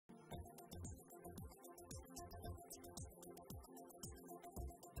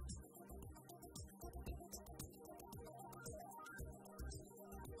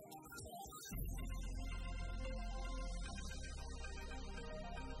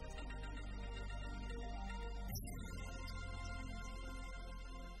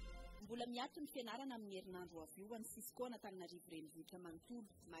Mbola miato ny fianarana amin'ny herinandro avy io an'ny Sisikona Antananarivo renivohitra manontolo,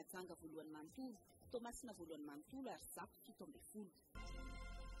 Mahajanga voalohany manontolo, Toamasina voalohany manontolo ary Zapo 17.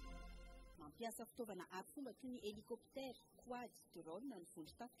 Mampiasa fitaovana arifomba toy ny hélicoptère, quad, drone ny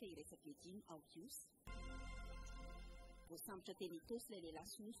volon-tafika iraisam-piadiana Aogios. Voasambotra teny Itosy ilay lehilahy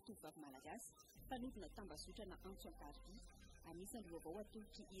sy nosy tovovavy malagasy, fanovina tambazotrana antso an-Karibia. Anisan'ny vaovao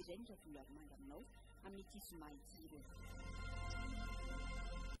atolotra ireny raha voloaromanga aminao amin'ity zoma ity ireo.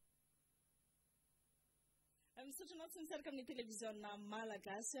 Misotranao tsy misaraka amin'ny televiziona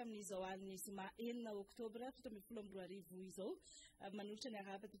malagasy amin'izao an'ny zoma 9 oktobra 2024 izao. Manolotra ny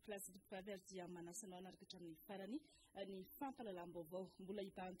arabaty plasy dipavy ary dia manasanao anaraka hatramin'ny farany ny fampalalam-baovao. Mbola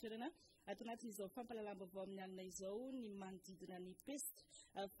hibahan'ny toerana ato anatin'izao fampalalam-baovao amin'ny alina izao ny manodidina ny peste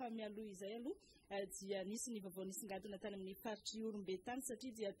fa mialoha izay aloha dia nisy ny vaovao nisongadina tany amin'ny faritry Orombetany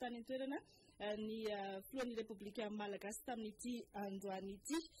satria dia tany an-toerana ny filohan'ny Repoblika Malagasy tamin'ity androany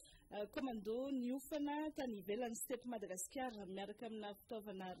ity. Commando niofana tany ivelany stepo Madagasikara miaraka amina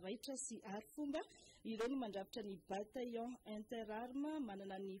fitaovana raitra sy arifomba ireo no mandrafitra ny bataillon interarme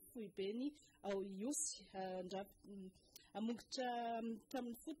manana ny foibeny ao iosy amongotra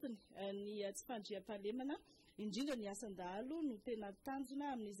tamin'ny fotony ny tsy fandriam-pahalemana indrindra ny asan-dahalo no tena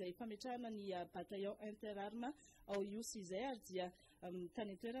tanjona amin'izay fametrahana ny bataillon interarme ao iosy izay ary dia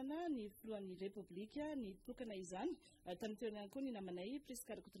tany toerana ny filohan'ny Repoblika ny tokana izany tany toerana koa ny namanay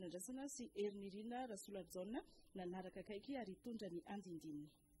Priska Rakotonandrasana sy Ernirina Rasolajaona nanaraka akaiky ary tondra ny andindininy.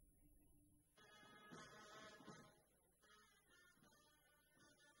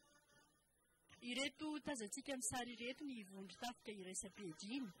 Ireto tazantsika ny sary ireto ny vondron-tafika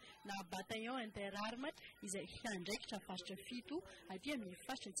iraisam-piadiana na bataillon interarme izay handraikitra faritra 7 aty amin'ny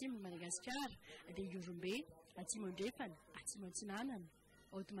faritra atsimo Madagasikara dia Iorombe, Atsimo Andrefana, Atsimo Antsinanana,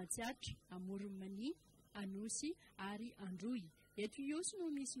 Otomatsiatra, Amoronmani, Anosy ary Androy. Eto iosy no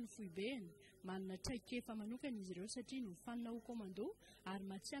misy ny foibeny manana traikefa manokana izy ireo satria no fanina ho commando ary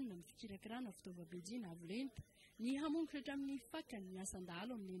matsianina ny fikirakirana fitaovam-piadiana avo lenta. Ny hamongotra hatramin'ny fakany ny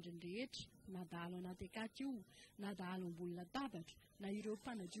asan-dahalo amin'ny endriny rehetra, na dahalo anaty akaty io, na dahalo ambony latabatra, na ireo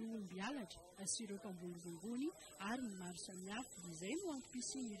mpanadio omby-alatra sy ireo mpamboly vongony ary ny maro samihafa. Izay no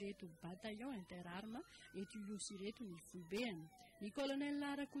ampisiany ireto bataillon interarme eto iosy ireto ny foibeny. Ny colonel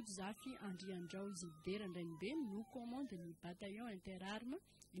Rakodzafy Andriandrao Izidera Andrainibe no commande ny bataillon interarme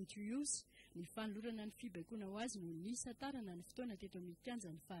eto iosy. Ny fanolorana ny fibaikona ho azy no nisatarana ny fotoana teto amin'ny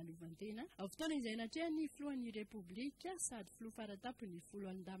kianjan'ny fahaleovantena. Fotoana izay natrehan'ny filohan'ny Repoblika sady filoha faratapo ny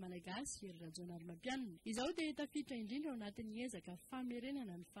foloalinda Malagasy Hery Rajaonarimampianina. Izao dia tafiditra indrindra ao anatin'ny ezaka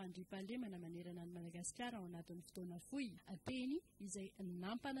famerenana ny fandriampahalemana manerana ny Madagasikara ao anatin'ny fotoana fohy. Ateny izay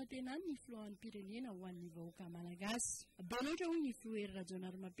nampanantenany ny filohan'ny pirenena ho an'ny vahoaka Malagasy. Baloatra hoy ny filoha Hery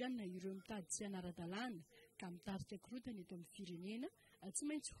Rajaonarimampianina ireo mitady tsy hanara-dalàna ka mitarika korotana eto amin'ny firenena tsy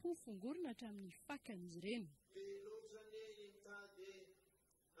maintsy ho fongorona hatramin'ny fakany izy ireny. Velotrany mitady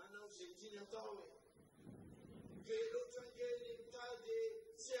hanao izay tiany atao e. Velotrany kely mitady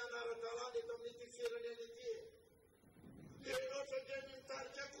tsy hanara-dalàna eto amin'ity firenena ity e. Velotrany kely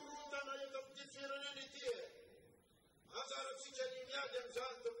mitarika korotana eto amin'ity firenena ity e. Anjarantsika ny miady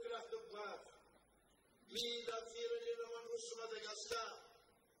amin'izany tompokiraha tompokavy. Mila firenena mandroso Madagasikara.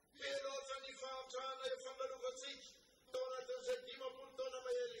 Velotrany fahatrana efa malovatsika tao anatin'izay 50 taona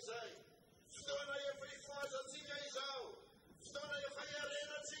mahery izay. Fotoana efa ifoazatsika izao. Fotoana efa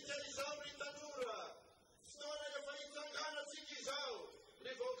iarenatsika izao ny tanora. Fotoana efa hitanganatsika izao ny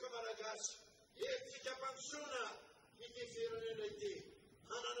vahoaka Malagasy. Entsika mpandrosoana ity firenena ity.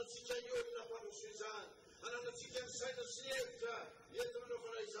 Hananatsika ny olona mpandroso izany. Hananatsika ny saina sy ny hevitra entiny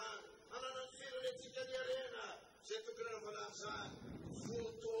anaovana izany. Hanana ny firenentsika ny arena izay tokony anaovana izany.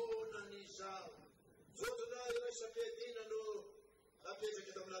 Fotoana izao. Fotona iraisam-piadiana no apetraka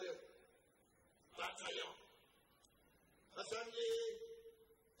eto aminareo. Bataillon. Avy amin'ny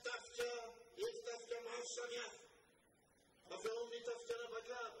tafika, eto tafika maro samihafa. Avy ao amin'ny tafika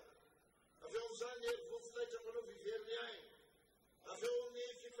anabakaba. Avy ao amin'izany ny hery vofonaitra manao viveriny ainy. Avy ao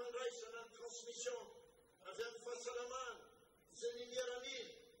amin'ny fifandraisana ny transmission. Avy amin'ny fahasalamana, izay ny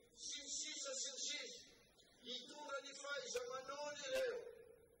miaramila, sy ny sisa sy ny sisa. Hitondra ny fahaiza-manony ireo.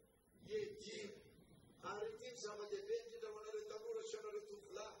 Iedimo. Ary ity ny zava-dehibe indrindra ho anareo tanora sy anareo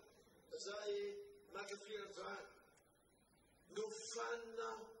tovolahy. Izay mankafia an'izany. No fanina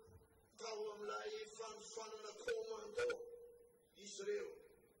tao amin'ilay fanofanana commando izy ireo.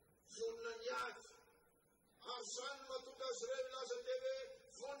 Vonona niady. Ary izany mahatonga azy ireo ilaza tena hoe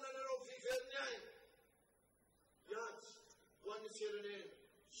vonona anareo viveriny ainy. Iady ho an'ny firenena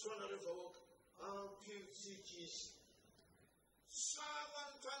sy ho anareo vahoaka. Ampiotsika izy. Sava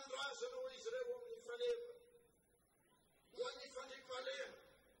ny tanindrazana ho izy ireo amin'ny faneva. Ho an'ny fandriam-pahalema.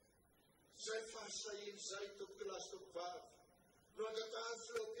 izay tompokilasy tompivavy no angatahany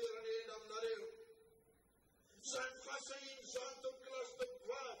filoham-pirenena aminareo. Izany fasa iny izany tompokilasy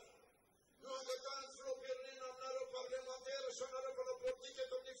tompivavy no angatahany filoham-pirenena aminareo parlementera sanareo mpanao politika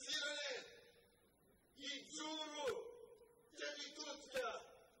eto amin'ny firenena. Ijoro dia mitodika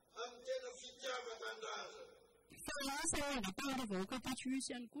amin'ny tena fitiavan-tanindrazana. Lasa natao vahoaka tetroisy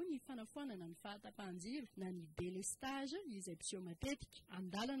ihany koa ny fanafoanana ny fahatapahan-jiro na ny délestage izay mpiseho matetika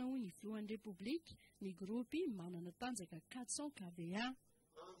andalana ho ny filohan'ny repoblika ny grupy manana tanjaka 400 kVA.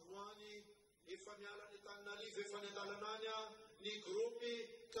 Androany efa miala ny Antananarivo efa ny andalana any ny grupy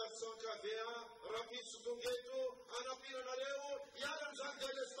 400 kVA rapide sy tongeto anapiranareo hiala amin'izany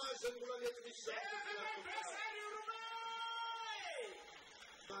délestage zay mbola mety misy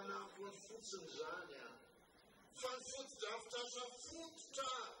manampy ny fotsiny zany fa ny foto-drafitra sa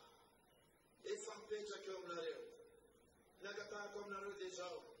fototra efa mipetraka eo aminareo. Ny angatahako aminareo dia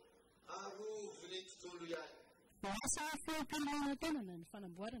izao arovy ny tontolo ihany. Lasa fiampinana tanana ny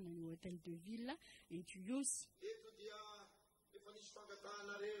fanamboarana ny hôtel de ville eto Iosy. Eto dia efa nisy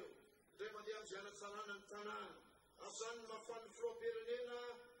fangatahanareo indray mandeha amin'ny ziana-tsanana ny tanàna asany mafany filoham-pirenena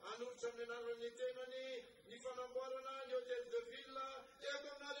hanolotra amin'ny anarany tenany ny fanamboarana ny hôtel de ville eto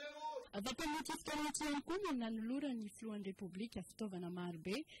aminareo. Vatan'nykifitaretsy ihany koa no nanoloran'ny filohan'ny repoblika fitaovana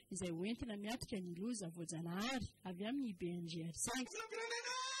marobe izay hoentina miatrika ny loza voajanahary avy amin'ny BNGR5.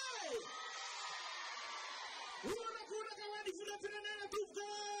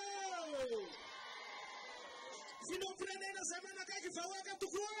 Filoham-pirenena izay manakaiky vahoaka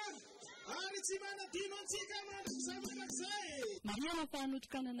tokoa ary tsy manadino antsika manasa manak'izay. Mariana fa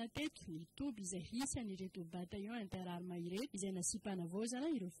hanotokanana teto ny toby izay hisyan'ireto bataillon interarme ireto izay nasipanavozana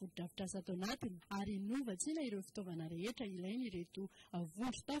ireo foto-drafitra asa tao anatiny ary novatsiana ireo fitaovana rehetra ilainy ireto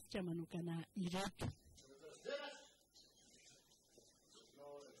vondro tafika manokana ireto.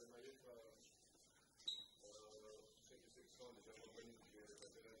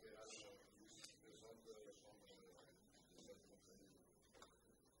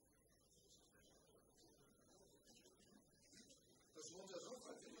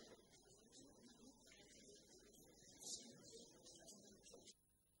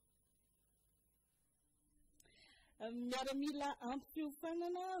 Miaramila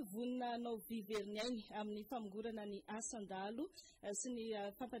ampiofanana voninanao viverniainy amin'ny famongorana ny asandalo sy ny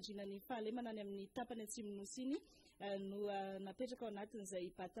fampandrina ny fahalemana ny amin'ny tapany atsimo nosy iny no napetraka ao anatin'izay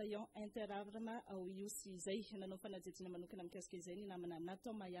bataillon interarme ao Iosy izay nanao fanajejina manokana mikasika izay ny namana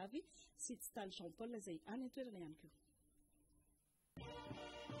Natao Mayavy sy Tsitaly Jean Paul izay any an-toerana ihany koa.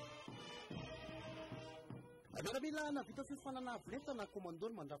 Miaramila navita fifanana avolentana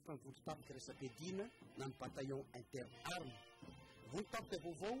komandôny mandrafitra ny vondro-tapika resapedina na ny bataillon interarme. Vondro-tapika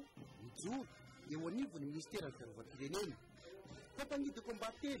vaovao mijoro eo anivon'ny ministera ny fiarovam-pirenena. Compagnie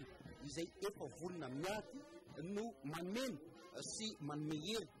combately izay efa volona miaty no manmena sy manome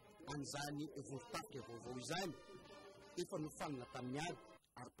hery an'izany vondro-tapika vaovao izany. Efa nofanina tamin'ny ady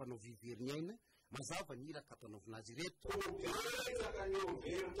ary mpanao viverniaina mazava ny iraka atanaovina azy ireto.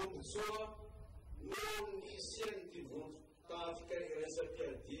 Non nisy ty vondro-tafika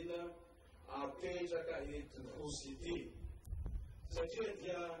resam-piadina apetraka eto Iosy ity satria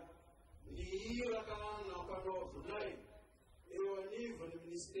dia ny iraka nampanaovinay eo anivon'ny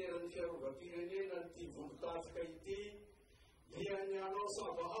ministeran'ny fiarovam-pirenena ty vondro-tafika ity dia ny anao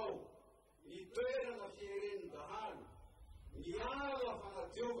Savahao itoerana fiherenin-dahalo miala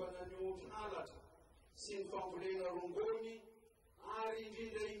fanadiovana ny ondry halatra sy ny fambolena rongony ary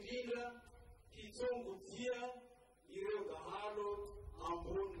indrindra hitongo dia ireo dahalo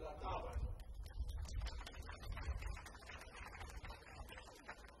ambony latabatra.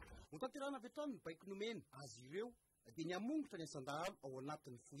 Notanterana avy hatrany ny baiko nomena azy ireo dia ny hamongotra ny asandahalo ao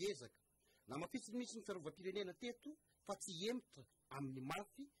anatin'ny foezaka. Namafisiny misy ny fiarovam-pirenena teto fa tsy emitra amin'ny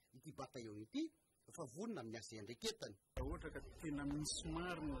mafy ity bataillon ity fa vonona amin'ny asa iandreketany. Ohatra ka tena misy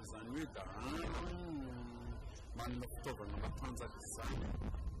marina zany hoe dahalo manana fitaovana matanjaka izany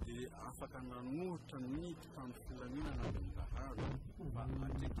dia afaka nanohitra ny mpitandro filaminana amin'ny dahalo fa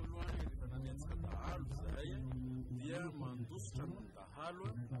hatreto aloha rehefa nanenjika dahalo izay dia mandositra ny dahalo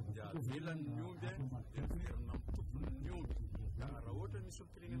dia avelan'ny ny omby dia verina amin'ny tompony ny omby. Ka raha ohatra nisy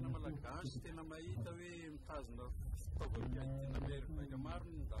olom-pirenena malagasy tena mahita hoe mitazona fitaovam-piadina miarivaka maro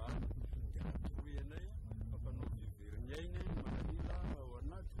ny dahalo dia atoenay mampanao viverniaina Miaramila ao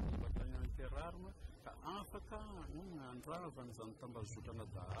anaty bataillon interarme ka afaka andravana izany tambazotrana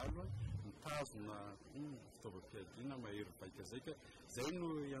dahalo mitazona fitaovam-piadina mahery vaika zay ka zay no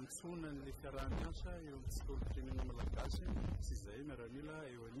iantsonan'ilay fiaraha-miasa eo amintsika olom-pirenena malagasy sy izay Miaramila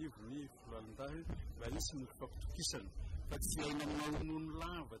eo anivony filoalindahy mba hisy ny fampitokisana fa tsy aina amin'ny nono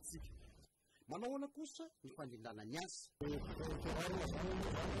lava tsika. manao ahoana kosa ny fandindana ny asa.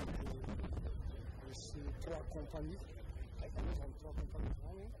 Misy 3 compagnie zany 3 compagnie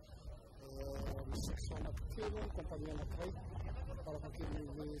zany misy section anankitelo compagnie anankiray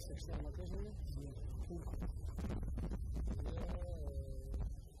farafahakelin'le section anankiray zany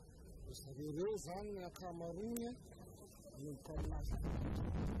zareo zany akamarony manomboka aminazy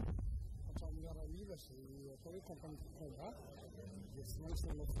hatramin'ny miaramila zay atao hoe compagnie de combat dia tsy maintsy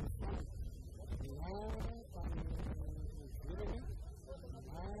manao fifany na tamin'ny ivelany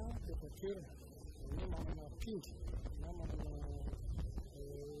na tepaterana hoe manana pingy na manana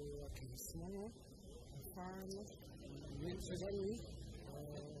agressement afahana zay zany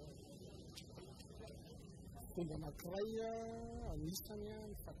fomba anankiray anisany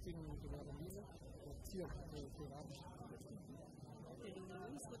mifatenana ny miaramila tiateratra.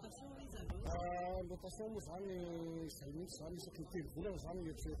 Lotation moa zany izay mihitsy zany isaky ny 3 volana zany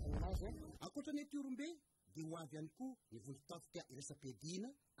eritreretana anazy. Ankoatra ny Tiorombe dia ho avy ihany koa ny vondron-tafika iraisam-piadiana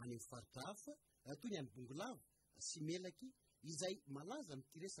any amin'ny faritra hafa toy ny any Bongolava sy Melaky izay malaza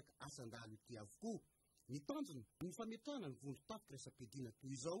amin'ity resaka asan-dahalo ity avokoa. Ny tanjony ny fametrahana ny vondron-tafika iraisam-piadiana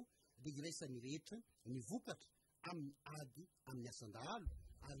toy izao dia iraisan'ny rehetra ny vokatra amin'ny ady amin'ny asan-dahalo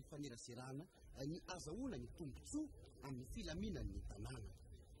ary faneraserana ny azahoana ny tombontsoa amin'ny filaminan'ny tanàna.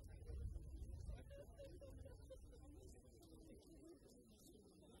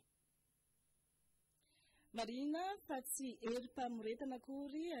 Marina fa tsy herim-pamoretana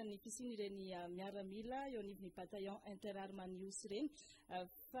akory ny fisian'ireny miaramila eo anivon'ny bataillon interarmanios ireny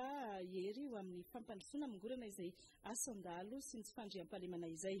fa hery ho amin'ny fampandrosoana mongorana izay asan-dalo sy ny tsy fandriam-pahalemana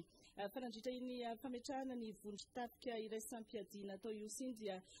izay. Fanandritra iny fametrahana ny vondron-tafika iraisam-piadiana atao io siny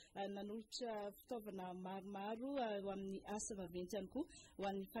dia nanolotra fitaovana maromaro ho amin'ny asa vaventy ihany koa ho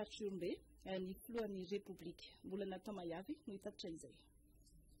an'ny faritra Tiorombe ny filohan'ny Repoblika. Mbola natao mahiavy no hitatitra izay.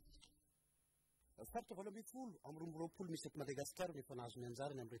 Faritra 20 amin'ny 20 misy eto Madagasikara ny nahazo ny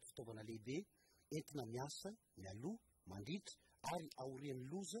anjarany amin'ireto fitaovana lehibe entina miasa, mialoha, mandritra ary aorian'ny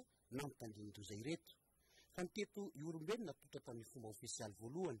loza na mitandrinin-doza ireto. Fa ny teto Iorombe natota tamin'ny fomba ofisialy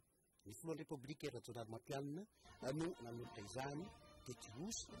voalohany. Ny filohan'ny Repoblika Rajonary Mampianina no nanolotra izany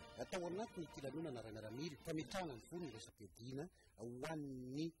tetirosy atao anatin'ny ity lanonana miaramila fametrahana ny vony iraisam-piadiana ho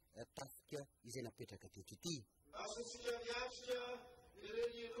an'ny tafika izay napetraka teto ity. Asitsika miatrika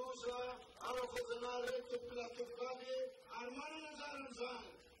ireny loza ara-voajanahary reto mpilatovokany ary manana anjaran'izany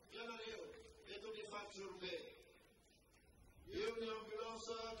ianareo eto ny faritra Iorombe. Eo ny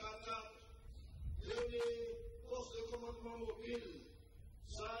ambulance 4x4, eo ny poste de commandement mobile,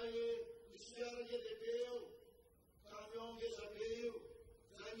 zay misy fiara lehibe eo, camion ngezabe io,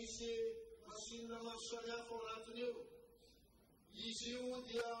 zay misy masinina maro samihafa ao anatiny io. Izy io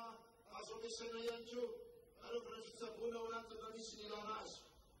dia azo ampiasaina ihany koa anaovana fitsaboana ao anatiny misy ny ilana azy.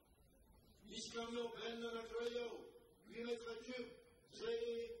 Misy camion benne anankiray eo, 8 mètres cube, zay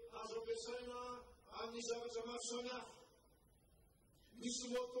azo ampiasaina amin'ny zavatra maro samihafa. Misy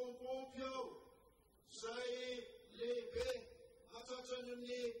motopompy ao, zay lehibe atsatrany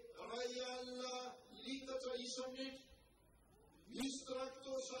amin'ny 1 litatra isa-minitra. Misy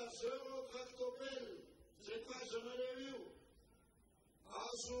tracto chargeur, tractopelle, zay tazanareo io.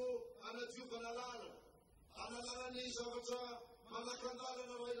 Azo anadiovana lalana, analarany zavatra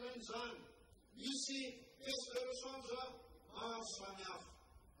manakandalana rairainy zany. Misy caisse de rechange maro samihafa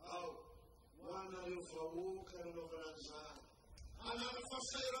ao ho anareo vahoaka nanaovana an'izany. Anara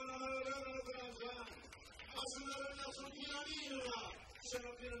fasairana anareo nanaovana an'izany. Asanareo asam-pilaminana sy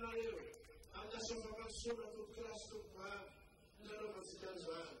anam-pilanareo amin'ny asa fampandrosoana tompo-kilasy tompo-vavy nanaovantsika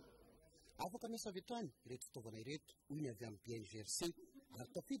an'izany. Afaka miasa avy hatrany ireto fitaovana ireto hoy ny avy amin'ny BNGRC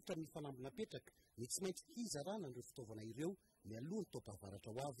ary tafiditra amin'ny fanambina-petraka ny tsy maintsy hizarana ireo fitaovana ireo mialoha ny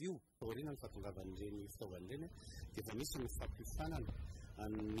toam-pahavaratra ho avy io. Aoriana ny fahatongavan'ireny fitaovana ireny dia efa misy ny fampifanana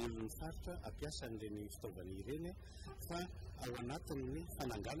amin'ny olon'ny faritra ampiasa an'ireny fitaovana ireny fa ao anatin'ny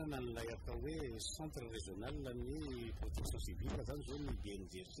fananganana n'ilay atao hoe centre régional ny protection civile zany zao ny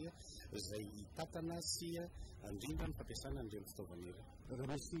BNGRC izay hitatana sy andrindra ny fampiasana an'ireny fitaovana ireny.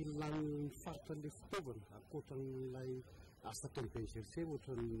 Raha misy ilan'ny faritra an'ilay fitaovana ankoatran'ilay asa ataon'ny BNGRC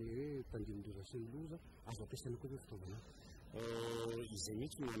ohatran'ny hoe mpandinin-doza sy ny loza azo ampiasaina koa ireo fitaovana. Izay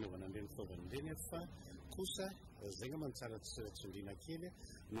mihitsy no anaovana an'ireny fitaovana ireny fa kosa zay nga mantsara tsindriana kely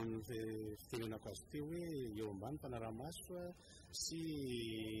no ny fitenenako azy teo hoe eo ambany fanaramaso sy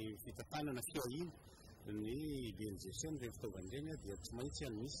fitantanana fiahina ny BNGRC amin'ireny fitaovana ireny dia tsy maintsy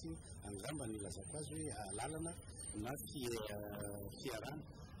misy angamba ny lazako azy hoe alalana na fiarana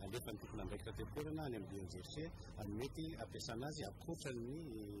alefa ny tokony andraikitra rahateporana any amin'ny BNGRC ary mety ampiasana azy akoatra ny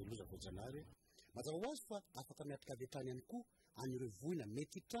loza voajanahary. mazava ho azy fa afaka miatrika avy hatrany ihany koa an'ireo voina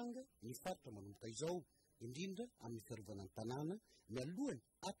mety hitranga ny faritra manomboka izao, indrindra amin'ny fiarovana ny tanàna mialohany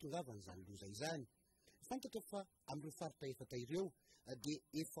atongavana izany loza izany. Fantatra fa amin'ireo faritra efatra ireo dia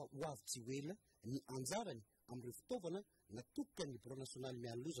efa ho avy tsy ho ela ny anjarany amin'ireo fitaovana natokana ny bureau national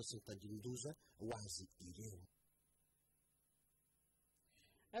mihaly loza sy ny tandrimin-doza ho azy ireo.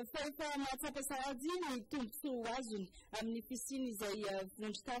 Fa mahatsapa sahady ny tombontsoa azony amin'ny fisiny izay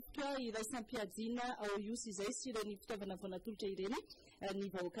vondron-tafika iraisampiadiana ao iosy izay sy ireny fitaovana vao natolotra ireny ny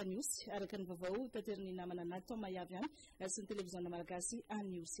vahoaka ny osy araka ny vaovao tanteriny namana natao mahiavy any sy ny televiziona malagasy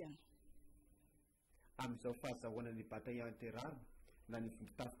any osy any. Amin'izao fahazahoana ny bataillon interarme na ny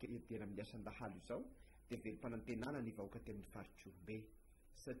vondron-tafika edena amin'ny asan-dahalo izao dia verim-panantenana ny vahoaka aty amin'ny faritsorombe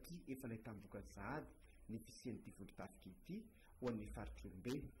satria efa nahitam-boka zahady ny fisian'ity vondron-tafika ity ho an'ny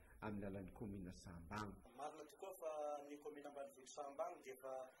faritsorombe amin'ny alalan'ny komina Sahambang. Marina tokoa fa ny komina ambanivohitra Sahambang dia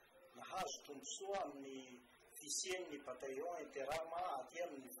efa nahazo tombontsoa amin'ny fisian'ny bataillon interarme aty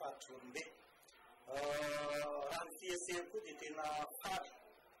amin'ny faritsorombe. Raha ny fiesea koa dia tena faly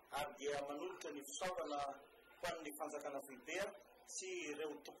ary dia manolotra ny fisaovana ho an'ny fanjakana foibea sy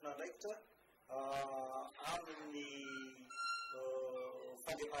ireo tompon'andraikitra amin'ny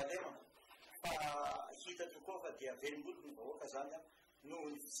fandehalemana. Fa hita tokoa fa dia verim-bolo ny vahoaka zany noho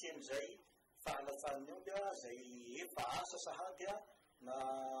ny fisian'izay fahalatsan'ny omby izay efa asa sahady na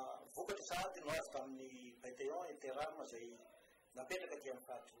vokatra sahady no azo tamin'ny bataillon interarme izay napetraka aty amin'ny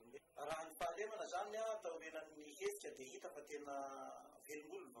faritsorombe. Raha ny fahalemana zany taorenan'ny hevitra dia hita fa tena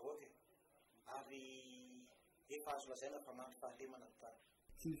verim-bolo ny vahoaka ary efa azo lazaina fa mandry fahalemana ny tany.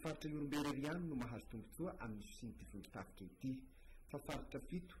 Tsy ny faritra Iorombe irery ihany no mahazo tombontsoa amin'ny fisian'ity vondron-tafika ity fa faritra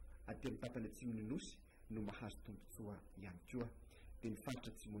fito aty amin'ny tapany atsimon'ny nosy no mahazo tombontsoa ihany koa. Dia ny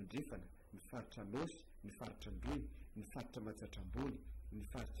faritra Atsimondrefana, ny faritra Losy, ny faritra Ndroy, ny faritra Matsatram-bony, ny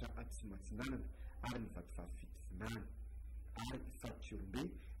faritra Atsimatsinanana ary ny Vatovavyfitovinany ary ny faritra Iorombe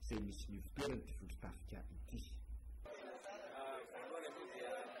izay misy ny fitoeran'ity vondron-tafika ity.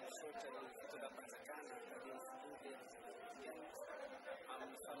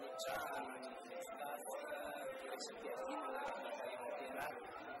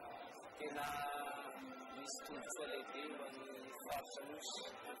 Tena misy tombontsoa lehibe ho an'ny faritra nosy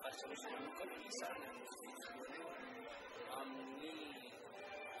manokana izany amin'ny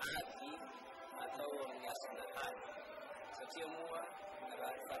ady atao amin'ny asan-dahalo satria moa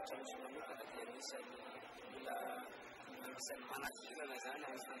raha ny faritra nosy manokana dia anisan'ny mila anisan'ny manahirana zany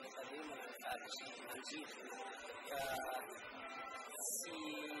amin'ny fandehalemana ny faritry anjiry ka sy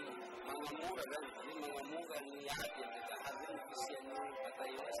magnamora zany magnamora ny ady amin'ny dahalo ny fisian'ny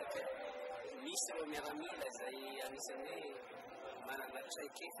bataillon satria misy ireo miaramila izay anisan'ny hoe manana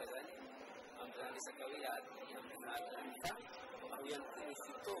traikefa zany amin'izany resaka hoe ady amin'ny dahalo zany fa ao ihany koa ny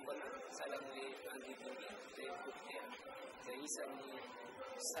fitaovana sahalan'le andidiny helicoptera izay isan'ny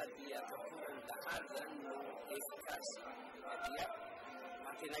sady ataporany dahalo zany no efikasy dia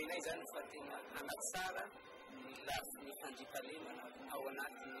ampenainay zany fa tena hanatsara ny lafi ny fandrikalemana ao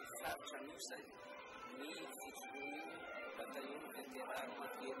anatin'ny faritra nosy zany ny fitoroan'ny bataillon interarme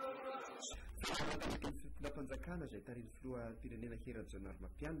eto Etosi. Fitonam-panjakana izay tarihin'ny filoham-pirenena Hera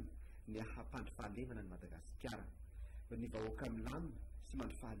Rajaonarimampianina ny hampandry fahalemana ny Madagasikara. Ny vahoaka milamina sy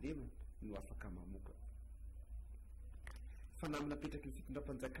mandry fahalemana no afaka mamoaka. Fanahy napetraky ny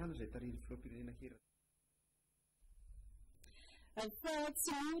fitondram-panjakana izay tarihin'ny filoham-pirenena Hera. Fa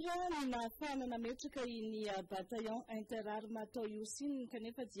tsy mora ny nahafahana nametraka iny bataillon interarme atao iosy iny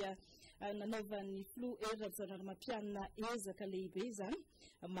kanefa dia nanaovan'ny filoha Hera Rajaonarimampianina ezaka lehibe izany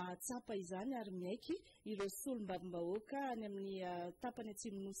mahatsapa izany ary miaiky ireo solombavam-bahoaka any amin'ny tapany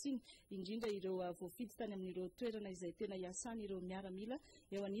atsimon'osy iny indrindra ireo voafidy tany amin'ireo toerana izay tena hiasany ireo miaramila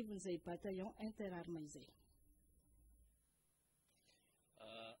eo anivon'izay bataillon interarme izay.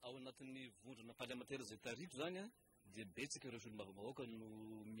 Ao anatin'ny vondrona parlementaire izay tarito zany dia betsaka ireo solombavam-bahoaka no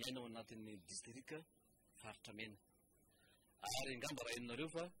miaina ao anatin'ny distrika faritra mena. Ary angamba raha henonareo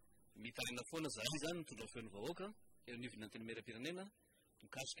fa mitarina foana zahay zany mitondra feon'ny vahoaka eo anivon'ny antenimieram-pirenena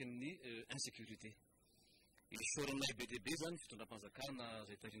mikasika ny insécurité. Isaoranay be dia be zany fitondram-panjakana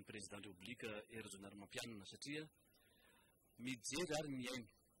izay tarihin'ny président république Hera Rajaonarimampianina satria mijery ary miaina.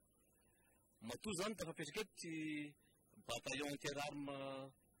 Matoa zany tafapetraka eto ty bataillon interarme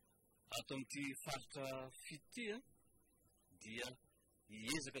ato amin'ity faritra fito ty dia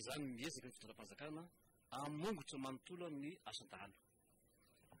miezaka zany miezaka ny fitondram-panjakana amongotra manontolo amin'ny asan-dahalo.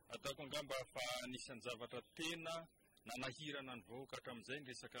 Ataoko angamba fa anisan'ny zavatra tena nanahirana ny vahoaka hatramin'izay ny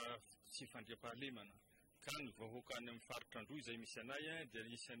resaka tsy fandriam-pahalemana ka ny vahoaka any amin'ny faritra Ndroy izay misy anay dia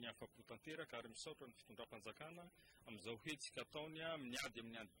isan'ny afa-po tanteraka ary misaotra ny fitondram-panjakana amin'izao hetsika ataony miady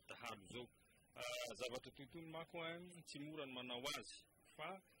amin'ny ady dahalo izao zavatra toytony mako tsy mora ny manao azy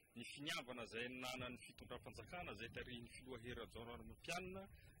fa ny finiavana zay nanany fitondram-panjakana zay tariny filohahera Ranomampianina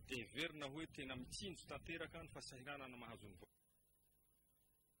dia verina hoe tena mitsinjo tanteraka ny fahasahiranana mahazo ny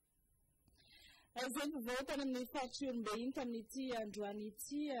Zay vao tany amin'ny faritry Olombe iny tamin'ity androany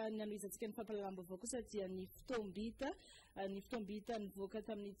ity nanoizantsika ny fampahalalam-baovao kosa dia ny fotoam-bita nivoaka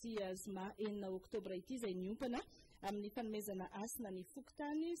tamin'ity zoma 4 oktobra ity izay niompana amin'ny fanomezana asina ny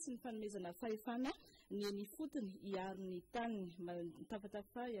fokontany sy ny fanomezana fahefana ny fotony hiaro ny taniny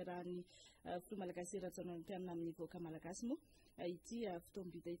tapatafa iarahan'ny filoha malagasy Ranomampianina amin'ny voaka malagasy moa ity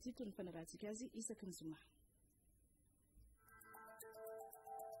fotoam-bita ity toy ny fanarahantsika azy isaky ny zoma.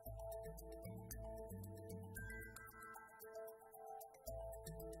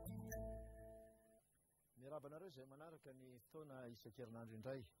 Miarabanareo izay manaraka ny fotoana isan-kerinandro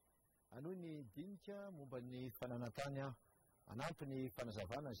indray. Anohy ny dinika momba ny fananantany anampy ny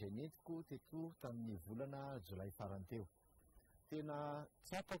fanazavana izay nentiko teto tamin'ny volana Jolay farany teo. Tena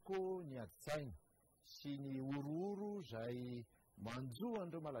tsapako ny adi-tsaina sy ny orooro izay manjoa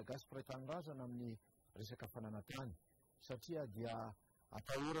an'ireo malagasy mpiray tanindrazana amin'ny resaka fananantany satria dia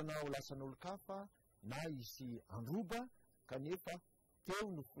atahorana ho lasan'olo-kafa na isy androba kanefa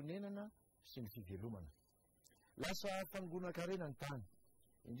teo no fonenana sy ny fivelomana. Lasa fangonana-karena ny tany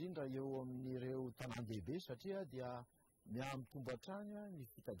indrindra eo amin'ireo tanan-dehibe satria dia miamitombo hatrany ny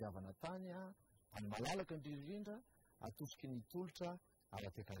fitadiavana tany any malalaka indrindra atosiky ny tolotra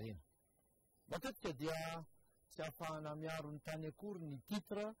ara-toe-karena. Matetika dia tsy ahafahana miaro ny tany akory ny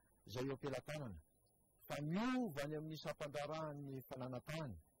titra izay eo am-pelantanana fa miova ny amin'ny sampandrarahan'ny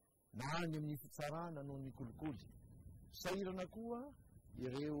fananantany na ny amin'ny fitsarana noho ny kolikoly. Sahirana koa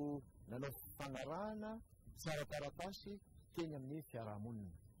ireo nanao fanarahana tsara taratasy teny amin'ny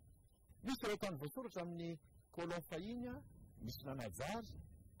fiarahamonina. Misy ireo tany voasoratra amin'ny kolon fahiny misy nanajary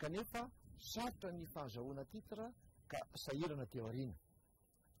kanefa sarotra ny fahazahoana titra ka sahirana teo aoriana.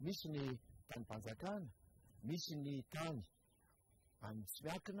 Misy ny tany mpanjakana, misy ny tany amin'ny tsy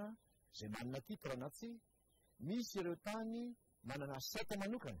miakina izay manana titra na tsy, misy ireo tany manana saita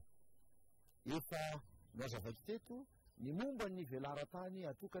manokana. Efa miazavaky teto ny momba ny velaran-tany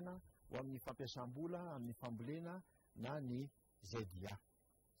atokana ho amin'ny fampiasam-bola, amin'ny fambolena na ny ZDA.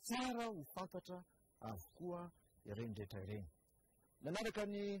 Tsara ho fantatra avokoa ireny rehetra ireny. Nanaraka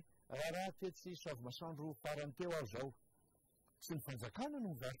ny raharaha tetsy Soavimasandro farany teo aho zao. Tsy ny fanjakana no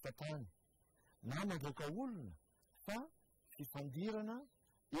mivarotra tany na mandroaka olona fa fifandirana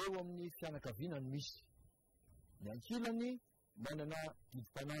eo amin'ny fianakaviana no misy. Ny ankilany manana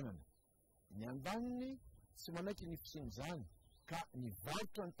didim-pananana, ny andaniny tsy manaiky ny fisin'izany ka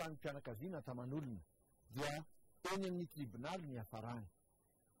nivarotra ny tany mpianakaviana taman'olona dia eny amin'ny tribonaly ny hafarany.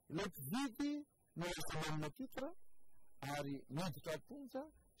 Ilay mpividy no lasa manana titra ary miditra tonja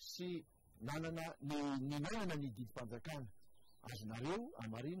sy nanana ny didim-panjakana. Azonareo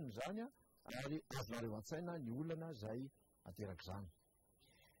amarinina izany ary azonareo an-tsaina ny olana izay ateraka izany.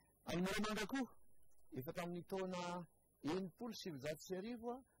 Any Moramanga koa efa tamin'ny taona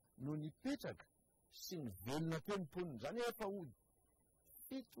 1970 no nipetraka sy ny velona teo ny mponina izany efa ody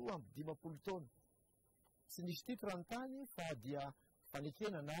 7-20 taona. Tsy nisy titra ny tany fa dia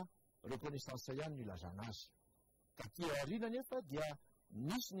fanekena na reconnaissance ihany no ilazana azy. Taty aoriana nefa dia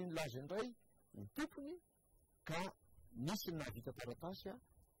nisy ny nilaza indray ho tompony ka nisy ny nahavita taratasy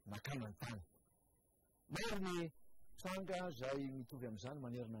nakana ny tany. Maro ny tranga izay mitovy amin'izany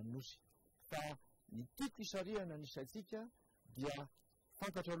manerana ny nosy fa ny tiako isarihana ny saitsika dia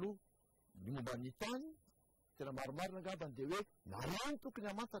fantatra aloha ny momba ny tany. Tena maromaro angambany dia hoe narano tokony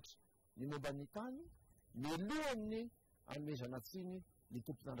hamantatra ny momba ny tany mialohan'ny anomezana tsiny ny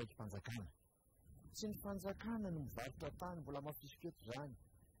tompona ndraiky mpanjakana. Tsy ny fanjakana no mivarotra tany mbola mafisiketo izany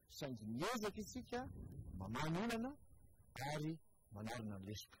saingy miezaka isika mamany olana ary manarina ny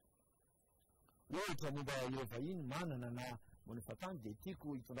lesoka. Ohatra momba ireo vahiny manana na manofa tany dia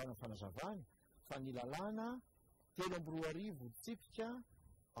tiako hitondrana fanazavany fa ny lalàna 7-4 tsipika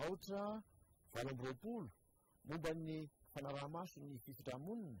aotra 7-20 momba ny fanaraha-maso ny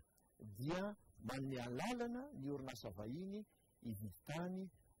fifitramonina dia manome alalana ny orinasa vahiny hividy tany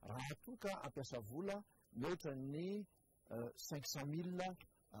raha toka ampiasa vola mihoatra ny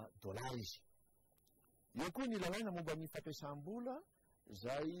 $500,000 izy. Eo koa ny lalàna momba ny fampiasam-bola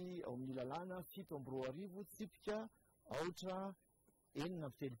izay ao amin'ny lalàna 7-4 tsipika aotra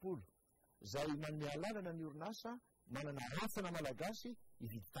 9-30 izay manome alalana ny orinasa manana rantsana malagasy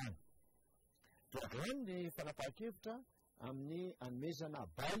hividy tany. Torak'izany ny fanapahan-kevitra amin'ny anomezana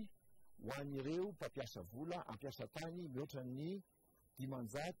bay ho an'ireo mpampiasa vola ampiasa tany mihoatra ny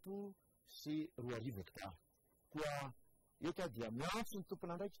 520 hektara. Koa eto dia miantso ny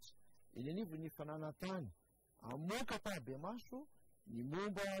tompona andraikitra eny anivony fananantany amoka tabe maso ny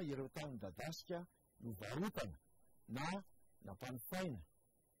momba ireo tany dadasika no varotana na nampanofaina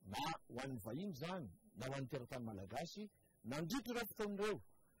na ho an'ny vahiny zany na ho an'ny teratany malagasy nandritra ireo fotoan'ireo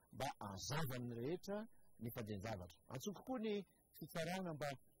mba azavany rehetra ny fandehanjavatra antsoky koa ny fitsarana mba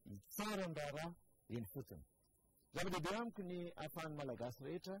hitsara ny raharaha eny fotony zava-dehibe amiko ny ahafahan'ny malagasy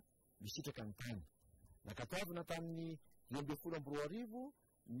rehetra misitraka ny tany nakatavina tamin'ny 2024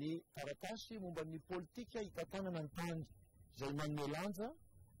 ny taratasy momba ny politika hitantanana ny tany izay manome lanja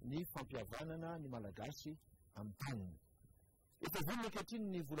ny fampihavanana ny malagasy amin'ny taniny. Eto vonona ankehitriny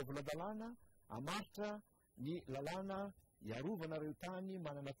ny volavolan-dalàna hamaritra ny lalàna hiarovana ireo tany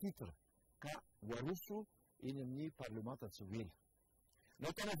manana titra ka ho aroso eny amin'ny parlemanta tsy ho ela.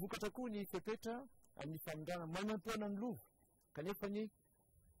 Nahitana vokatra koa ny fepetra amin'ny fanondrana manam-poana ny lova kanefa ny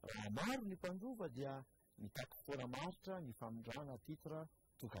raha maro ny mpandova dia mitaky fotoana maritra ny famondrana titra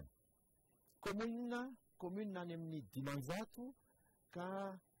tokana. Commune any amin'ny 500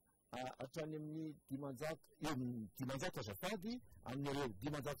 ka hatrany amin'ny 500 azafady amin'ireo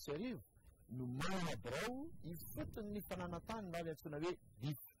 500 no manana birao ifotony ny fananantany na antsoina hoe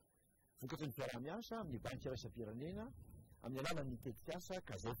DIF. Vokatry ny fiarah-miasa amin'ny banky iraisam-pirenena amin'ny alalan'ny tetikasa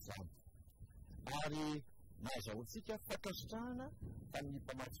gazety zany. Ary nahazahoantsika fankasitrahana tamin'ny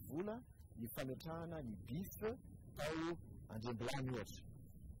mpamatsy vola ny fametrahana ny BIF tao Andriambilany ohatra.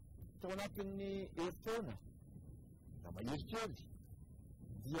 Tao anatin'ny herintaona na mahery kely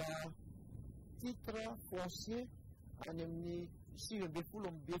dia titre foncier any amin'ny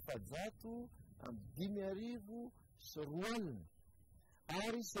 7,700 amin'ny 5,000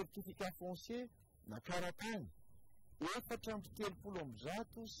 ary certificat foncier na karatany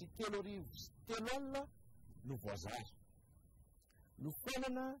 4,300 sy 3,000 no voazary. No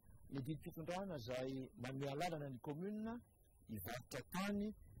fanana ny didim-pitondrana izay manome alalana ny commune hivarotra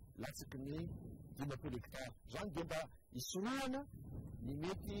tany latsiky ny 5 hektara. Zany dia mba hisorohana ny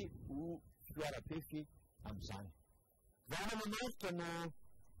mety ho fiara-pefy amin'izany. Vahana mamaritra no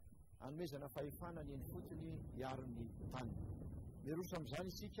hanomezana fahefana ny eny fotony hiaro ny tany. Miroso amin'izany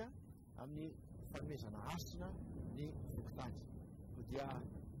isika amin'ny fanomezana asina ny vokotany. Ko dia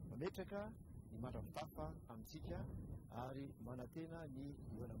mametraka ny mandravitafa amintsika ary manantena ny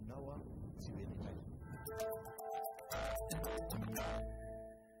iona aminao tsy hoe indray.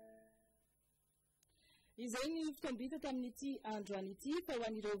 Izay ny fitombita tamin'ity androany ity fa ho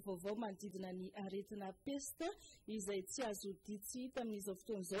an'ireo vaovao manodidina ny aretina pesta izay tsy azo ditsy tamin'izao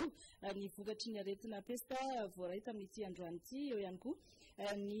fotoan'izao. Ny vokatry ny aretina pesta voaray tamin'ity androany ity eo ihany koa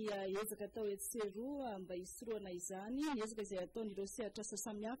ny ezaka atao etseroa mba hisoroana izany, ny ezaka izay ataon'ireo sehatra asa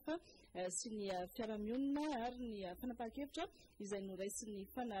samihafa sy ny fiarahamonina ary ny fanapahan-kevitra izay noraisin'ny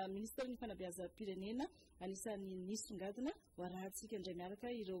ministerin'ny fanabeazam-pirenena anisan'ny nisongadina ho arahantsika indray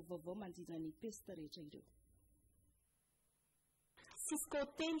miaraka ireo vaovao manodidina ny pesta rehetra ireo. Sisko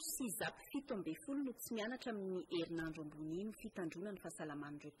telo sy zato 17 no tsy mianatra amin'ny herinandro ambony iny fitandrona ny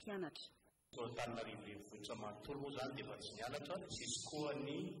fahasalaman'ireo mpianatra. Antananarivo renivohitra manontolo moa zany dia efa tsy mianatra, siskoa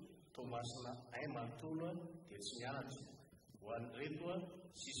ny Tomasina ay manontolo dia tsy mianatra. Ho an'ny reto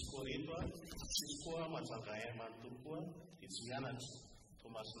sisko reto siskoa Majanga ay manontolo koa dia tsy mianatra.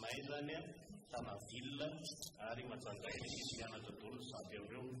 Tomasina ay zany Tanavilla ary Majanga ay sisy mianatra daholo samy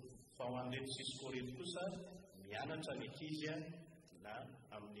ireo. Fa ho an'ny reto sisko reto kosa mianatra ny ankizy na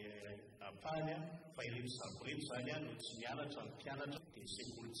amin'ny ampany fa ireto saboreto zany no tsy mianatra ny mpianatra dia ny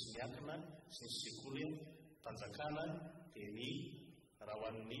sekoly tsy miankina sy ny sekoly mpanjakana dia ny raha ho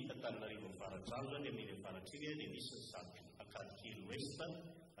an'ny Antananarivo avaratr'andro zany amin'ny avaratr'iny dia misy ny saby Akadikely ouest,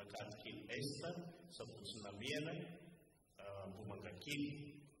 Akadikely est, Sabosina mena, Mbomangakely.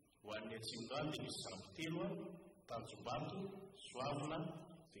 Ho an'ny Atsimo-drano dia misy saby telo Tanjombato, Soavina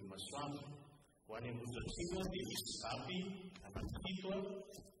dia Masoandro. Ho an'ny Ambohidratrimo dia misy saby anankito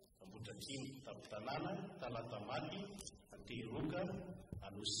Ambohidratrimo, Tapitanana, Talatamady, Antehiroka,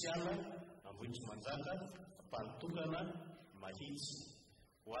 Anosiala, Ambohitry Manjaka, Ampantokana, Mahitsy.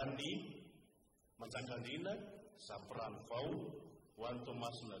 Ho an'ny Manjakandrina, Zaporano Vao, ho an'ny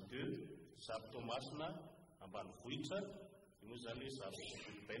Tomasina 2, Zapy Tomasina, Ambanivohitra, moa zany hoe Zapy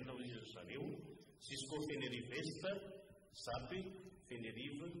Sokobaina hoy izy zareo, Sisko Fenerive Est, Zapy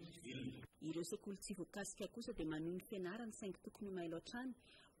Fenerive Ville. Ireo sekoly tsy voakasika kosa dia manohy ny fianarany saingy tokony ho mailo hatrany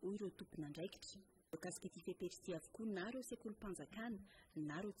hoy ireo tompona andraikitra. Voakasika ity fepetrity avokoa na ireo sekoly mpanjakana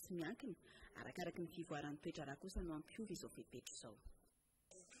na ireo tsy miankina arakaraka ny fivoaran'ny toetra raha kosa no ampiova izao fepetra izao.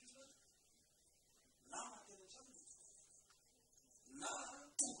 Na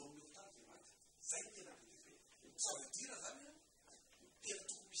tonga amin'ny hotany dia maty. Zay tena bebe. Zavadira zany tena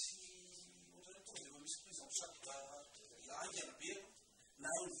tokony misy ohatrany tonga dia misy prise en charge angana be na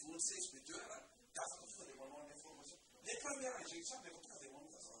ny voatsesy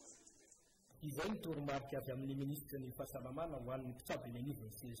izay ny toromarika avy amin'ny ministra ny fahasalamana ho an'ny mpitsabo eny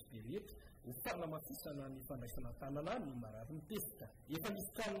anivon'ny CSP rehetra ho fanamafisana ny fandraisana tanana ny marary ny tesika. Efa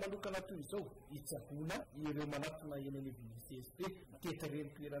misy trano manokana toy izao hitsaboana ireo manatona eny anivon'ny CSP. Tety ireny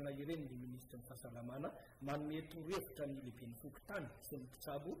toerana ireny ny ministra ny fahasalamana manome torohevitra ny lehiben'ny fokontany sy ny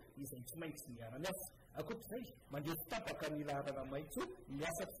mpitsabo izay tsy maintsy miara-miasa. Ankoatr'izay mandeha fitapaka ny laharana maitso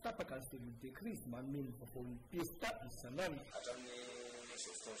miasa fitapaka ny cellule de crise manome ny vaovaon'ny pesta isanandro.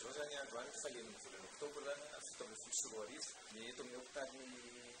 Izao fotoan'izao zany andro any fahelin'ny volana oktobra fito amby folo sy roa arivo ny eto amin'ny hôpitaly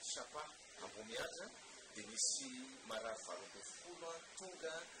Chapa Ambomiaza dia misy marary valo amby folo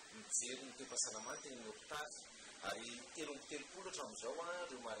tonga mijery ny toe-pahasalamana teny amin'ny hôpitaly ary 3 hatramin'izao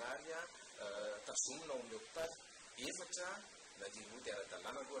ireo marary tazomina ao amin'ny hôpitaly 4 nandian'ody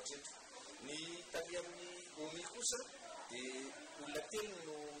ara-dalàna aloha hatreto. Ny tany amin'ny OMI kosa dia olona 3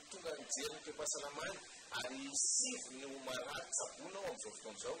 no tonga mijery ny toe-pahasalamana ary 7 no marary tsaboina ao amin'izao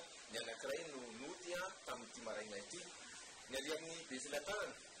fotoan'izao. Ny anankiray no nody tamin'ity maraina ity. Ny ary amin'ny be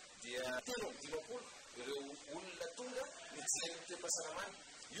filatanana dia 3 ireo olona tonga mijery ny toe-pahasalamana.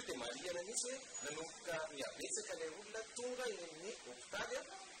 Io dia marihana mihitsy nanomboka miabetsaka ilay olona tonga eny amin'ny hôpitaly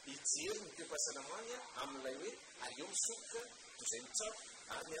hijery ny toe-pahasalamana amin'ilay hoe aleo misokoka toy izay mitsabo.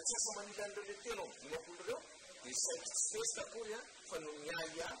 Ary ny atsasa manila an'ireo 3 ireo dia saika tsy festa akory fa no miahy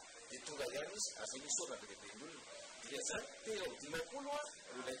dia tonga ihany izy ary misy orana be lehibe ny olona. Dia zany 3 ireo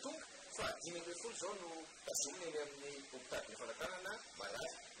ilay tonga fa 5 zao no tazomina eny amin'ny hôpitaly ny fanatanana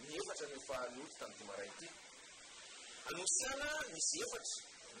marary. Ny 4 no efa nody tamin'ity maray ity. Anosiana misy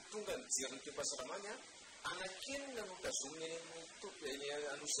 4 tonga mijery ny toe-pahasalamana anakenina no tazomina eny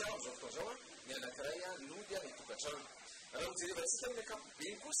Anosy ao zao fotoan'izao. Ny anankiray nody ny tokantrano. Raha mijerevana amin'ny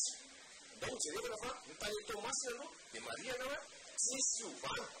ankapobeny kosa da mijerevana fa mitany Tomasina aloha dia marihana tsisy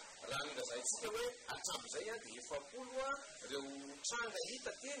ovana. Raha nongazahintsika hoe atsambo izay dia 70 ireo tranga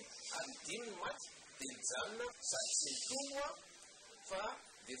hita teny ary 5 maty dia mijanona sady tsy mitombo fa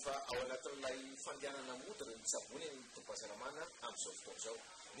dia efa ao anatin'ilay fandehanana mody ireo mitsabony ny toe-pahasalamana amin'izao fotoan'izao.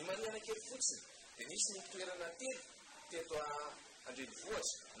 Ny marihana kely fotsiny dia nisy ny toerana teto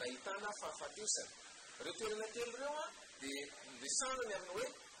Andrenivohitra nahitana fahafatesana. Ireo toerana telo ireo dia resahana ny amin'ny hoe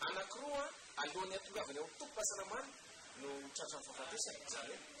anankiroa alohan'ny hatongavany ao toe-pahasalamana no tratran'ny fahafatesana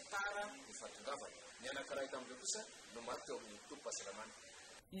izany hoe tara ny fahatongavana. Ny anankiray tamin'ireo kosa no maty teo amin'ny toe-pahasalamana.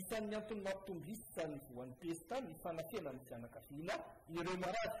 Isan'ny antony mampitombohisa ny voan'ny pesta ny fanafenany fianakaviana ireo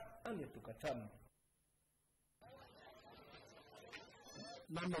marary any atokantrano.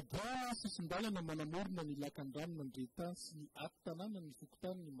 Nanadra sisin-dalana manamorona ny lakan-drano mandretany sy ny aty-tanàna ny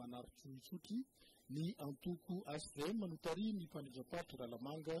fokontany ny manarotry misotry ny antoko ASVM manotary ny mpandrindraparitra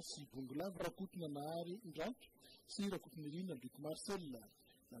Ralamanga sy Bongolavy Rakotona Nahary Ndranto sy Rakotonirina Luc Marcel.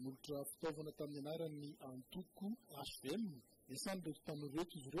 Nanolotra fitaovana tamin'ny anaran'ny antoko ASVM esan'ireo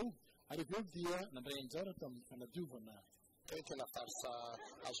mpanoreto izy ireo ary aveo dia nandray anjara tamin'ny fanadiovana. Tena farsa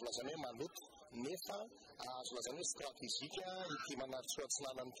azo lazana hoe maloto nefa azo lazana hoe stratégique ity manaritra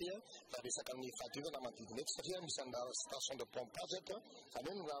atsinanany ity fa resaka ny fahadiovana manodidina eto satria misy an'ny station de pompage eto izany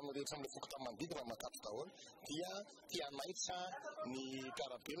hoe ny rano rehetra amin'ny fokontany manodidina makato daholo dia tia anaitra ny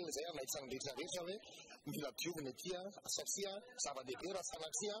karabelina izay anaitra ny rehetrarehetra hoe mila diovina ity satria zava-dehibe raha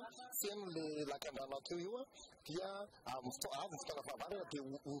sanatria feno le lakan-drano ateo io dia avy ny fotoana fahavarana dia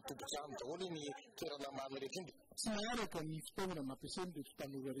hotobotrano daholo ny toerana mamy rehetra iny. Tsy maharaka ny fitaovana nampiasain'ireo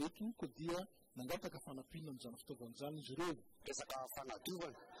tanora reto koa dia nangataka fanampiana amin'izany fitaovana izany izy ireo. Resaka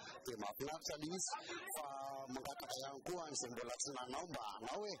fanadiovana dia mahafinaritra ilay izy fa mangataka ihany koa an'izay mbola tsy nanao mba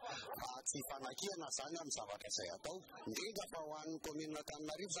hanao hoe tsy fanakiana izany amin'ny zavatra izay atao. Indrindra fa ho an'ny commune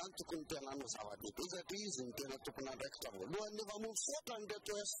Antananarivo izany tokony tena hanao zava-dehibe satria izy ny tena tokony andraikitra voalohany nefa mofotra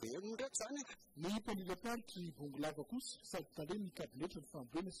n'ireto SVM ndraiky izany. Ny mpandrindraparitry Bongolavy kosa sady tandreny ny kabinetra ny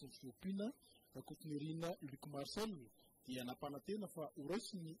fambolena sy ny fiompiana Rakotonirina Luc Marcel dia nampanantena fa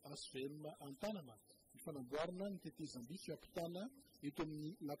horaisy ny ASVM Antanana ny fanamboarana ny tetezam-by fiampitana eto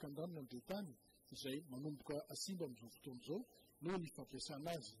amin'ny lakan-drano nandretany izay manomboka asimba amin'izao fotoan'izao noho ny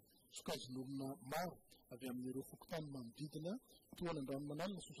fampiasana azy. Sokajin'olona maro avy amin'ireo fokontany manodidina toa nandrano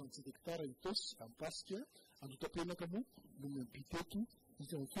manalina 67 hektara itosy ampasika andotam-penaka moa no miampiteto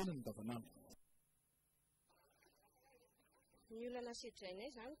izy amin'ny fiainany andavanandro. Ny olana sedrainay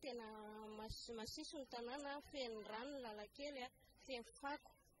izany tena masiso ny tanàna feno rano lalakely feno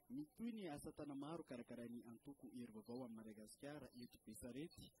fako. Mitoy ny asa tana maro karakarain'ny antoko hery vaovao amin'ny Madagasikara eto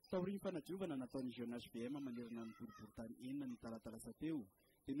Besarety. Taorian'ny fanadiovana nataon'ny jeune HVM manerana ny boriboritany enina ny talatalasa teo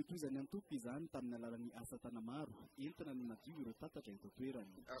dia nitoizany antoko izany tamin'ny alalan'ny asa tana maro entina no nadio ireo tatatra eto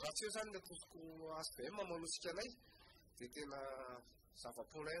toerany. Raha tsy hoe izany ny antoko HVM manosika anay dia tena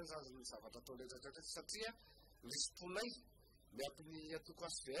zava-polaina zany zavatra atao rehetrarehetra satria lisponay miampy atoko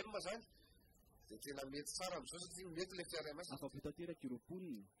SVM zany dia tena mety tsara amin'izao satria mety ilay fiara masina. Afa-pitateraka ireo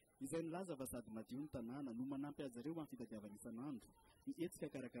mponina izay nilaza fa sady madio ny tanàna no manampy azy ireo amin'ny fitadiavana isan'andro ny hetsika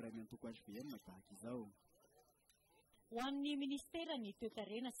karakara ny antoko SVM tahaka izao. Ho an'ny ministera ny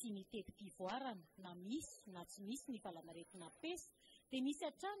toe-karena sy ny teti-pivoarana na misy na tsy misy ny falanaretina pesa dia misy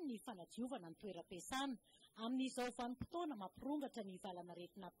hatrany ny fanadiovana ny toeram-piasana. Amin'izao vanim-potoana mampirongatra ny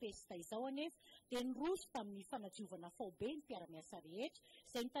valanaretina pesta izao anefa dia niroso tamin'ny fanadiovana faobe ny mpiara-miasa rehetra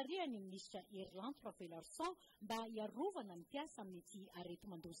izay nitarihany minisitra Erland Ravelarson mba hiarovana ny mpiasa amin'ity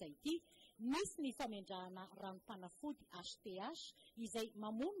areti-mandoza ity. Misy ny faменdrahana ranom-panafody HTH izay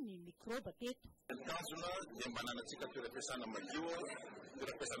mamono ny mikroba teto. Tanjona dia mba nanantsika toeram-piasana madio,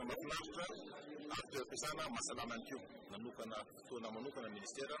 toeram-piasana mahafinaritra ary toeram-piasana mahasalama ihany koa. Nanokana fotoana manokana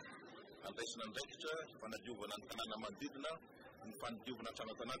ministera andraisana andraikitra fanadiovana ny tanàna manodidina, ny fanadiovana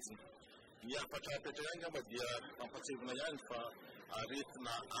trano an-tanatiny. Ny afatrapetra ihany angamba dia mampatsevina ihany fa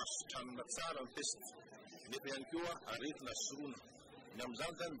aretina asotranona tsara ny pesta, nefa ihany koa aretina soroana. Ny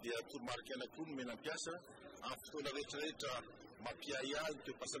amin'izany zany dia toromarika anankiroa no mena mpiasa amin'ny fotoana rehetrarehetra mampiay azy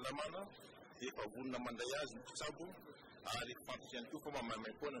toe-pahasalamana dia efa vonona mandray azy ny mpitsabo ary fantatra ihany koa fa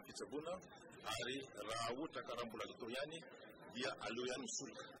mamaimaim-poana ny fitsaboana ary raha ohatra ka raha mbola azo atao ihany dia aleo ihany ny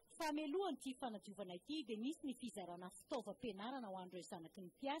soroka. Famelohan'ity fanadiovana ity dia misy ny fizarana fitaovam-pianarana ho an'ireo zanaky ny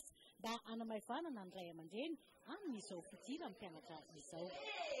mpiasa mba hanamaivanana ny ray aman-dreny amin'izao fidirana mpianatra izao.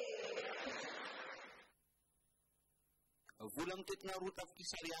 Vola mitetina roa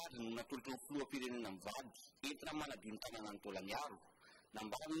tafikisary ary no natolotry ny filoham-pirenena mivady entina manadio ny tanàna ny Tolaniaro.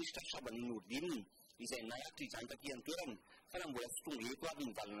 Nambara minisitra Sabany Nordin izay nahatra izany taty an-toerana fa na mbola tsy tonga eto ary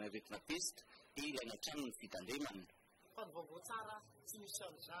ny valana aretina pesta dia ilaina trano ny fitandremana. Vaovao tsara tsy misy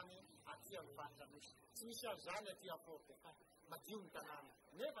an'izany aty amin'ny faritra misy, tsy misy an'izany aty amin'ny Fort-de-France madio ny tanàna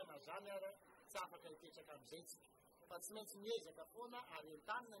nefa na zany ary tsy afaka hipetraka amin'izay tsika fa tsy maintsy miezaka foana ary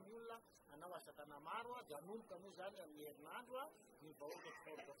entanina ny olona hanao asa-tana maro dia hanomboka moa zany amin'ny herinandro ny vahoaka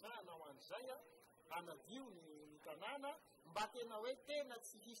Fort-de-France hanao an'izay hanadio ny tanàna mba tena hoe tena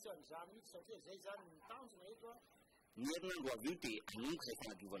tsy hisy an'izany mihitsy satria izay zany ny tanjona eto. Ny herinandro avy io dia hanomboka izay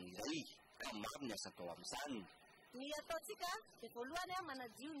fanadiovana izay ka maro ny asa atao amin'izany. Ny ataontsika dia voalohany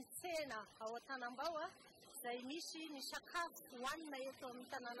manadio ny tsena ao an-tanambao izay misy ny sakafo hohanina eto amin'ny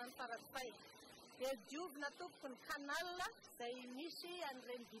tanànan'ny Faradofay. Dia diovina tompoko ny kanala izay misy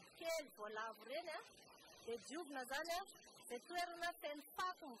an'ireny bibikely voalavo ireny dia diovina zany izay toerana feno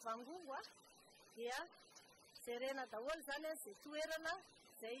fako mivangongo dia jerena daholo zany izay toerana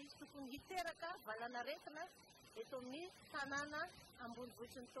izay tokony hiteraka valanaretina eto amin'ny tanàna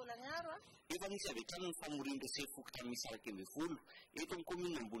ambonivohitr'ny Tolaniaro. Efa misy avy hatrany ny famoriana sefokotra misy araky ambin'ny folo eto amin'ny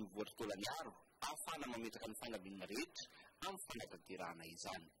komina ambonivohitra Tolaniaro ahafahana mametraka ny fanadinana rehetra amin'ny fanatanterahana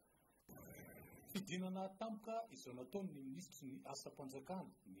izany. Fidinana tampoka izao nataon'ny ministry ny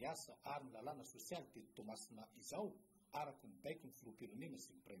asa-panjakana, ny asa ary ny lalàna sosialy teto Tomasina izao araky ny baiko ny filoham-pirenena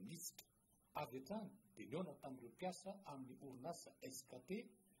sy ny praiminisitra. Avy hatrany dia niona tamin'ireo mpiasa amin'ny orinasa SKT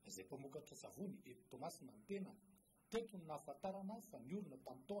izay mpamokatra savony eto Tomasina ny tena. Teto ny nahafantarana fa niorina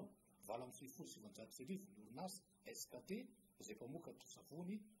tamin'ny taona 2019 ny orinasa SKT izay mpamokatra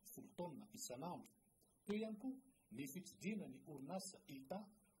savony 10 taona isanandro. Teo ihany koa ny fitsidina ny orinasa ITA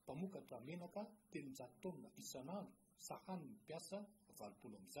mpamokatra menaka 300 taona isanandro sahany ny mpiasa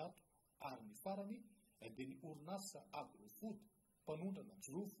 70 ary ny farany dia ny orinasa agrofood mpanondrana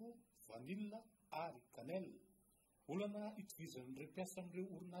jirofo, vanilla ary kanela. Olana itovizan'ireo mpiasa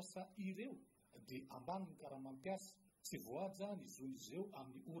amin'ireo orinasa ireo dia ambany ny karamam-piasa tsy voaja ny zon'izireo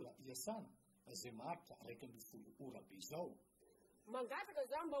amin'ny ora iasana izay maharitra 1.2 ora be izao. Mangataka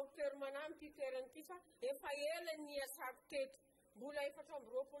za mba ho toerimanampy toeranyity fa efa ela ny asako teto mbola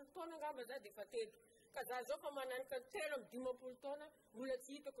 420 taona ngamba za dia efa teto ka za zao fa mananika telo amin'ny 20 taona mbola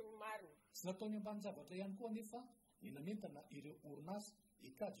tsy hitako ny marina. Tsy nataony ambany zavatra ihany koa nefa ny nanentana ireo orinasa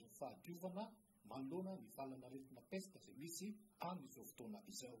hikajy ny fahadiovana manoloana ny valanaretina pesta izay misy amin'izao fotoana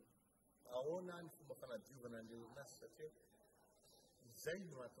izao. Ahoana ny fomba fanadiovana an'ilay orinasa satria izay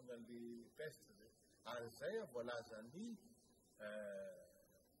no mahatonga an'ilay pesta zay ary izay voalaza ny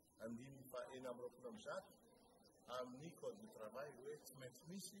 5.9 amin'ny code du travail hoe tsy maintsy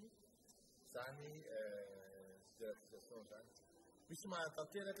misy zany sterilisation zany. Misy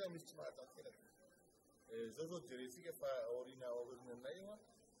mahatanteraka, misy tsy mahatanteraka. Zao zao jerentsika fa aorinanay io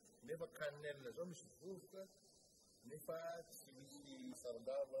nefa kanela zao misy vovoka nefa tsy misy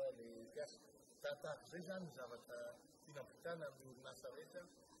sarondava le mpiasa. Tahaka zay zany zavatra finampitana amin'ny orinasa rehetra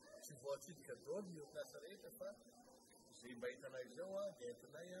tsy voatsidika daholo ny orinasa rehetra fa izay mba hitanay zao dia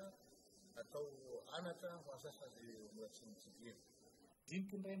entinay atao anatra ho asasana izay mbola tsy mitsidihana.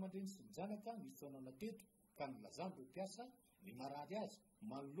 Diniky ny ray aman-dreny sy ny janaka ny fotoanana teto ka nilazany ireo mpiasa ny marary azy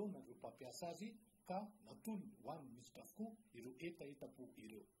manoloana ireo mpampiasa azy ka natolony ho an'ny misy avokoa ireo etapo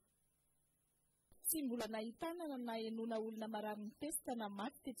ireo. Tsy mbola nahitana na enona olona marary ny testa na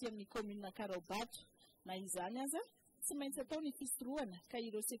maty tety amin'ny komina Karobatra. Na izany aza tsy maintsy atao ny fisorohana ka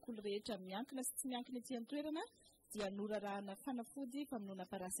ireo sekoly rehetra miankina sy tsy miankina ety an-toerana dia norarahana fanafody famonoana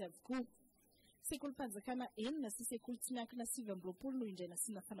parasy avokoa. Sekolim-panjakana 9 sy sekoly tsy miankina 7 no indray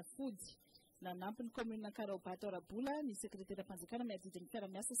nasiana fanafody. Nanampy ny komina Karobatra Arabola ny sekretera-panjakana miadidy ny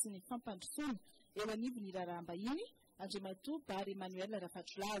fiara-miasa sy ny fampandrosoana eo anivony raraham-bahiny Andriamatoa Bary Emmanuel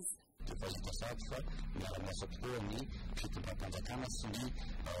Rafatrolaza. Fahita sady fa miara-miasa tokoa ny fitompanjakana sy ny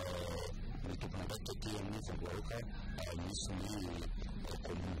tompon-draika ety amin'ny vahoaka misy ny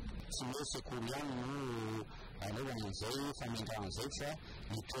komina. Tsy hoe sekoly ihany no anaovana an'izay famindrana an'izay fa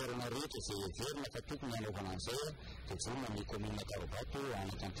ny toerana rehetra izay heverina fa tokony anaovana an'izay dia vonona ny komina Karobatra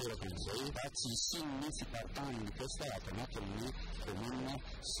anatanteraka an'izay fa tsy isiny ny fiparitahan'ny pesta ato anatin'ny komina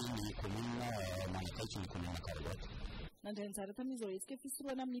sy ny komina manakaiky ny komina Karobatra. Nandray anjara tamin'izao hetsika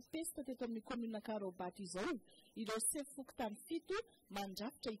fisorohana amin'ny pesta teto amin'ny komina Karobatra izao, ireo sefo tany 7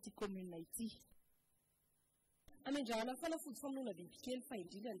 mandrafitra ity komina ity. Amendrahana fanafody famonoana bibikely fa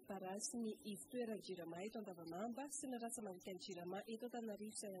indrindra ny parasy ny ivotoeran'ny jirama eto Andavamamba sy ny ratsamarikan'ny jirama eto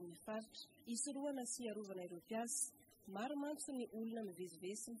Antananarivo sy amin'ny faritra. Isorohana sy arovana ireo mpiasa. Maro mantsy ny olona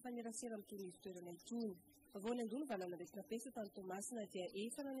mivezivezy sy mifanerasera amin'itony ivotoerana itony. Vao ny andony valana retina pesta tany Tomasina dia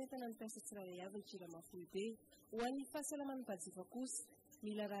efa nanentana ny mpiasa tsirairay avy ny jirama foibe. Ho an'ny fahasalaman'ny mpanjifa kosa,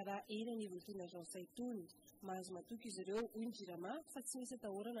 mila raharaha eny anivon'itony agensa itony. Mahazo matoky izy ireo hoy ny jirama fa tsy misy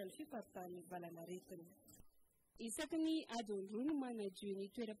atahorana ny fiparitahan'ny valana retina. Isaky ny adondroa no manadio ny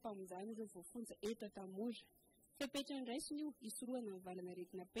toeram-pamonjana ireo voafonja eto Tamora. Fepetrany raisiny io isorohana ny valana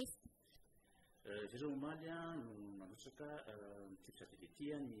retina pesta. Ireo omaly no nanosaka mitipitra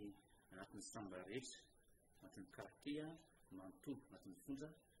vevetia ny anatin'ny samba rehetra, anatin'ny kartia, manto, anatin'ny fonja,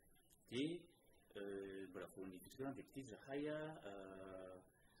 dia mbola voan'ny vitrikana vevetia zahay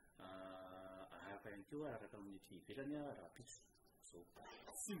araka ihany koa araka amin'ny ivelany raha-pitso.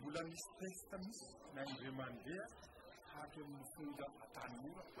 Tsy mbola misy testa misy na indray mandeha hatra amin'ny fonja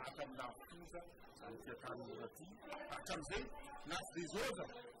Tanora, hatra amin'ny lafonja amin'ny Tanora aty. Hatram'izay na tsy dia zoza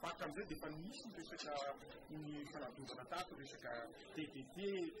fa hatram'izay dia efa misy ny resaka ny fanadovana tato, resaka TTT,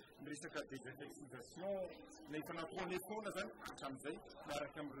 ny resaka désinfectisation, na efa natao foana zany hatram'izay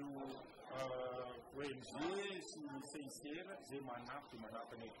miaraka amin'ireo ONG sy ny CICR izay manampy ny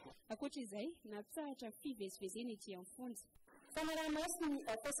koa. Ankoatr'izay, nampitsahatra fivezivezena ety amin'ny fonja. Fanaraha-maso ny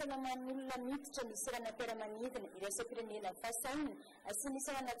fahasalaman'olona miditra misy ranam-piaramanidina iraisam-pirenena fahasaina sy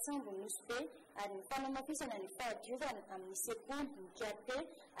misy ranatsambony nosy be ary ny fanamafisana ny fahadiovana amin'ny sekoly, ny kiape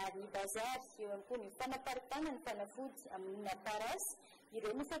ary ny bazary eo ihany koa ny fanaparitana ny fanafody amin'ny naparasy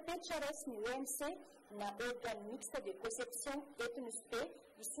ireo mifapetra rasy ny OMC na organe mixte de conception eto nosy be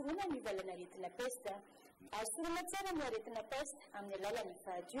isoroana ny valana aretina pesta. Asorana tsara ny aretina pesta amin'ny alalan'ny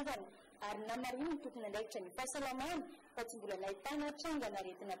fahadiovana ary namariny ny tokony andraikitra ny fahasalamana fa tsy mbola nahitana trangana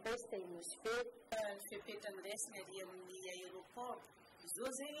aretina pesta inosy be. Fepetrany raisiny ary amin'ny aéroport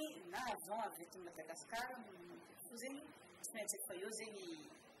izao zegny na avant avy eto Madagasikara fo zegny tsy maintsy efa eo zegny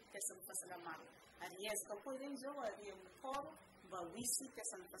mpiasan'ny fahasalamana ary ezaka koa zegny zao ary amin'ny port mba ho hisy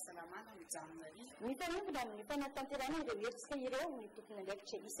mpiasan'ny fahasalamana mijanona ary. Mifanombona amin'ny fanatanterana ireo hetsika ireo ny tokony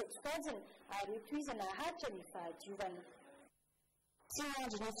andraikitra isa-tsokajina ary hotoizana hatra ny fahadiovana. Tsy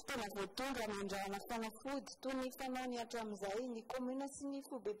andro ny fotoana voatonga mandrahana fanafody toy ny fanao hatramin'izay ny komuna sy ny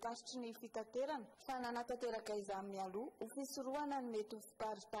fobe-pasitry ny fitaterana fa nanatanteraka izany mialoha ho fisorohana ny mety ho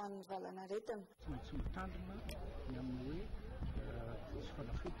fiparitahan'ny valana retina. Tsy maintsy mitandrina ny amin'ny hoe sy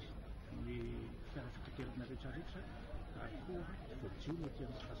fanafody ny fiara fitaterana rehetrarehetra ary koa voadio mety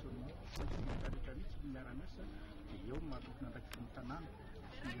amin'ny fahasalamana rehetra mihitsy miara-miasa dia eo mahatokana andraikitra ny tanàna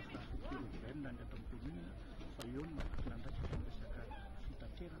sy ny infrastructure urbaine ny ato amin'ny komuna fa eo no mahatokana andraikitra ny resaka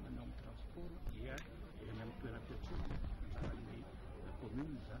fitaterana ny amin'ny transport dia eny amin'ny toeram-piatsonana anjaran'ny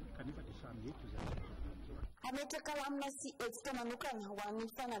komuna zany kanefa dia samy eto izany. Ametraka lamina sy hetsika manokana ho an'ny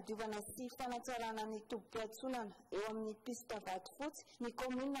fanadiovana sy fanatsarana ny tombo-piatsonana eo amin'ny pista vato fotsy ny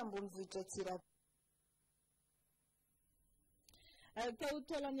komuna ambonivohitra Antsirabe. Tao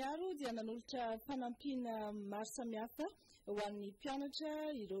Taolagnaro dia nanolotra fanampiana maro samihafa ho an'ny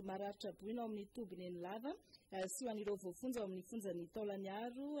mpianatra ireo mararitra boina ao amin'ny tobiny eny lava sy ho an'ireo voafonja ao amin'ny fonjan'ny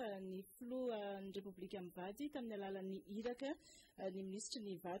Taolagnaro ny filohan'ny Repoblika Mivady tamin'ny alalan'ny iraka ny minisitry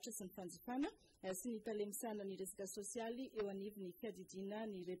ny varotra sy ny fanjifana sy ny talemisana ny resaka sosialy eo anivon'ny fiadidiana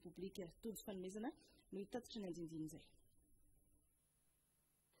ny Repoblika toby fanomezana no hitatitra ny andindiny izay.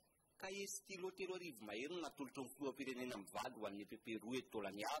 Ka esy tilo arivo mahery no natolotry ny filoham-pirenena mivady ho an'ny EPP roa eto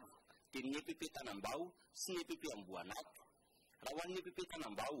Taolagnaro dia ny EPP Tanambao sy ny EPP Amboanato raha ho an'ny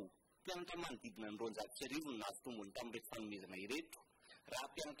mpipetanambao mpianatra manodidina ny 250 no nahatombony tamin'ireto fanomezana ireto raha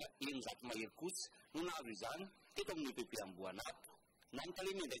mpianatra 900 kosa no nahavo izany teto amin'ny EPP Amboanato na ny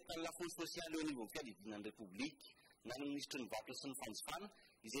talena indraiky tany lafony sosialy eo anivon'ny fiadidinan'ny Repoblika na ny ministry ny vakotra sy ny fanjifana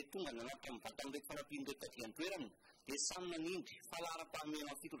izay tonga nanatra mivata amin'ireto fanampin'ireto taty an-toerana dia samy nanindry fa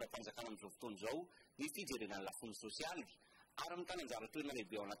lara-pahamehana fitondram-panjakana amin'izao fotoana izao ny fijerena ny lafony sosialy ary mitana anjara toerana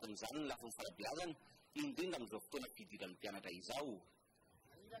lehibe ao anatin'izany ny lafiny fanabeazana indrindra amin'izao fotoana fidiran'ny mpianatra izao.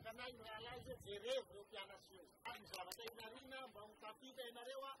 Kanay rahalay zay jereo reo mpianatra io. Ary ny zavatra inarina mba ho tafita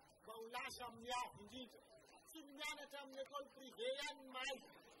ianareo mba ho lasa amin'ny avy indrindra. Tsy ny mianatra amin'ny école privé ihany may.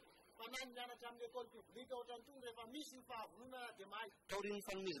 Fa na ny mianatra amin'ny école publique ohatrany tonga rehefa misy ny fahavonona dia may. Taorian'ny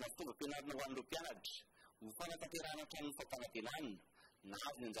fanomezana fitaovam-pianarana ho an'ireo mpianatra, ho fanatanterahana hatramin'ny fampanantenana, na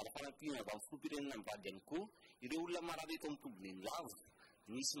avy ny anjara fanampiana avy amin'ny filoham-pirenena mivady ihany koa ireo olona marary eto amin'ny tombony ny lavo.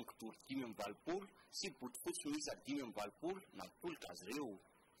 Misy mikitory 5 sy botofotsy misy 5 natolotra azy ireo.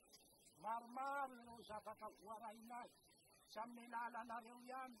 Maromaro ireo zavatra voaraina azy. Tsy amin'ny lalanareo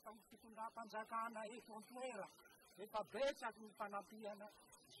ihany fa ny fitondram-panjakana eto an-toerana. Efa betsaka ny fanampiana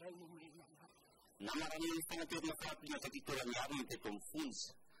izay nomena. Namarany ny fanaterana fanampiana taty toerany avy ny teto amin'ny fonja.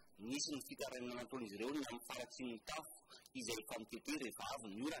 Misy ny fikarenana nataon'izy ireo ny amin'ny faratsiny tafo izay efa mitete rehefa avy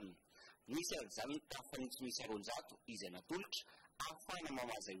ny orana. Misy arizany ny tafo fa tsy misy 400 izay natolotra ahafahana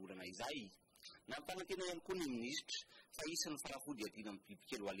mamazay olana izay. Nampanantena ihany koa ny ministra fa isan'ny farafody adina amin'ny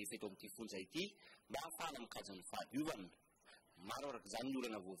bibikely ho alefa eto amin'ity fonja ity mba ahafahana mikajy ny fahadiovana. Maro araka izany ny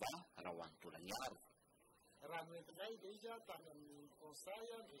olana voava raha ho an'Taolaniaro. Raha noentinay dia izy tany amin'ny conseil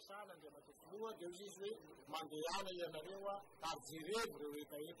resana dia matofoloa dia izy hoe mandehana ianareo ary jerevy ireo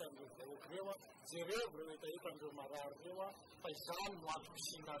etaeta amin'ireo vahoaka ireo jerevy ireo etaeta amin'ireo marary ireo fa izany no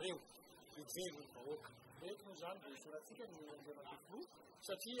atokisinareo hijery ny vahoaka. Eto moa izany dia isoratsika ny andrena matofoloa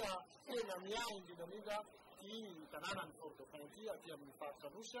satria tena miahy indrindrandrindra ty tanàna ny Fort-dauphin ity aty amin'ny faritra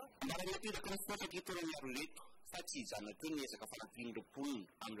Anosy. Manaretiraka ny fosaky Taolaniaro ireto fa tsy hijanona teo ny ezaka fanampian'ireo mponina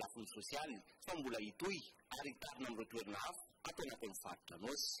amin'ny lafiny sosialy fa mbola hitohy ary hitarina amin'ireo toerana hafa atao anatin'ny faritra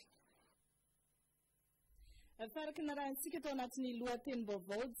Anosy. Faraka narahantsika tao anatin'ny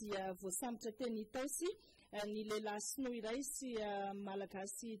lohateny-baovao dia voasambotra teny Itaosy ny lehilahy sinoa iray sy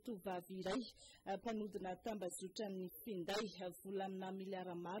malagasy tovovavy iray mpanodina tambazotra ny finday volamina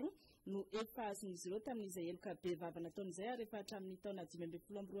miliara maro no efa azon'izy ireo tamin'izay eloka be vava nataon'izay ary efa hatramin'ny taona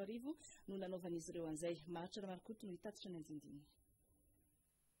 2012 no nanaovan'izy ireo an'izay. Maritra Ramarikoto no hitatitra ny andindiny.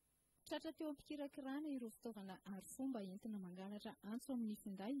 Tratra teo ampikirakirana ireo fitaovana arifomba entina mangalatra antso amin'ny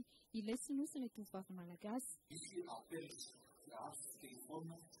finday ilay sinosina tovovavy malagasy. Ici appelle grâce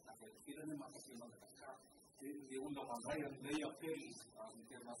téléphone avec firana makasy Madagascar. Le olona mandray amin'ilay appel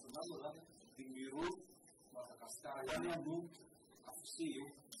international zany numéro Madagascar ihany no affiché eo.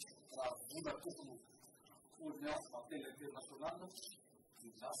 Raha vola tokony folina appel international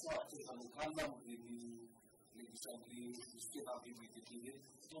dia lasa ateza local amin'ny legislative BBTV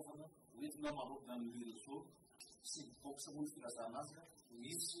fitaovana hoentina manodina amin'ny réseau sy box moa filazana azy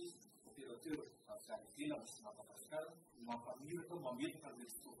misy opérateur avy any ivelany sy Madagascar mampamiraka mametaka le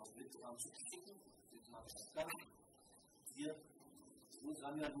fitaovana reto antsokisoko eto Madagascar dia io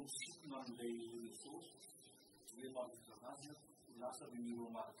zany anositona an'ilay réseau hoe mamizana azy lasa numéro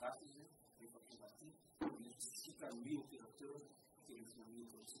malagasy izy rehefa tonga aty misika ny opérateur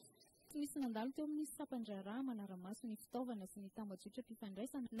téléphonique aussi. Misy nandalo teo amin'ny sampandraraha manaramaso ny fitaovana sy ny tambazotra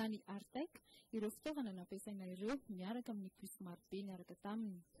mpifandraisana na ny Artec ireo fitaovana nampiasaina ireo miaraka amin'ny puce marobe niaraka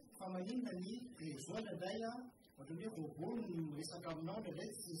taminy. Fa maninona ny réseau indray ohatran'ny hoe robot no resaka aminao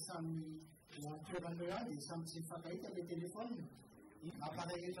indray tsy samy toerana ihany dia samy tsy mifankahita ilay telefôna.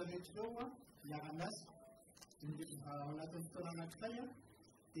 Appareil rehetra ireo miara-miasa ao anatin'ny fotoana anankiray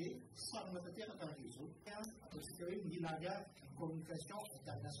dia samy matateraka ny réseau. Ataontsika hoe mila ariary communication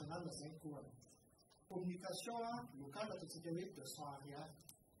internationale zay koa. Communication locale ataontsika hoe 200 ariary.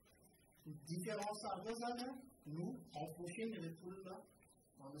 Ny différence avy zany no empocheny rehetra olona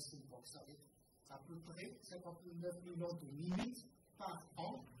manao box reto. À peu près 59 millions de minutes par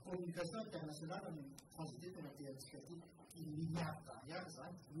an. Communication internationale no transité tena teantsika ty. Milliards d'ariary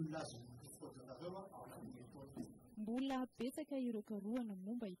zany olona azo fitaovareo ao anatin'ny école. Mbola betsaka ireo karohana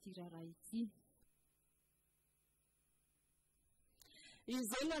momba ity raharaha ity.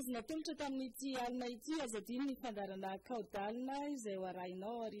 Izay no azo natolotra tamin'ity alina ity azadiny ny fandarana kaodalina izay ho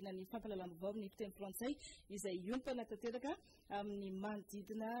arahinao aorian'ny fampalalam-baovao amin'ny fiteny frantsay izay iompana tanteraka amin'ny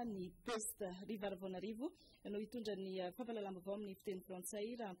manodidina ny peste rivaravoanarivo no hitondra ny fampalalam-baovao amin'ny fiteny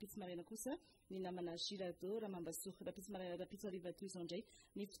frantsay raha ampitsy maraina kosa ny namana Girado raha mambasoa raha pitsy ariva toy izao indray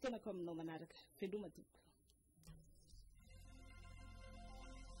ny fotoanako aminao manaraka veloma tompoko.